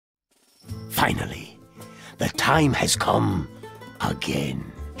Finally, the time has come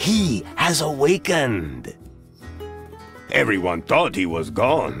again. He has awakened. Everyone thought he was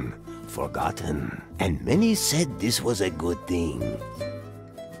gone, forgotten, and many said this was a good thing.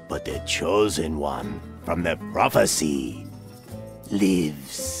 But the chosen one from the prophecy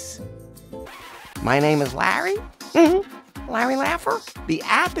lives. My name is Larry. Larry Laffer. The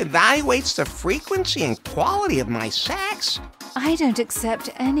app evaluates the frequency and quality of my sex. I don't accept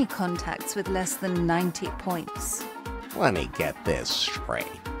any contacts with less than 90 points. Let me get this straight.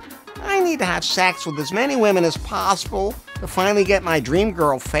 I need to have sex with as many women as possible to finally get my dream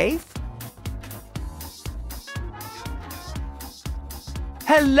girl Faith.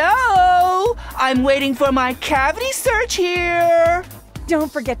 Hello! I'm waiting for my cavity search here! Don't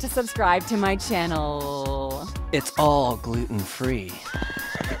forget to subscribe to my channel. It's all gluten-free.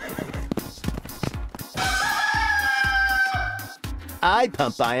 I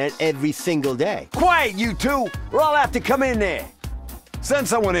pump iron every single day. Quiet, you two! Or I'll have to come in there. Send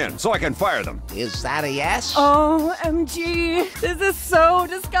someone in so I can fire them. Is that a yes? OMG, this is so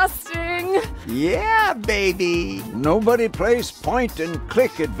disgusting. Yeah, baby. Nobody plays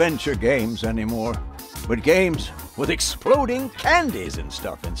point-and-click adventure games anymore, but games with exploding candies and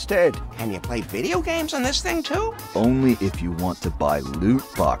stuff instead. Can you play video games on this thing too? Only if you want to buy loot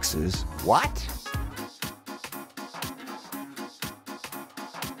boxes. What?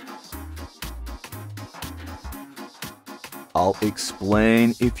 I'll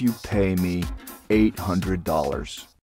explain if you pay me $800.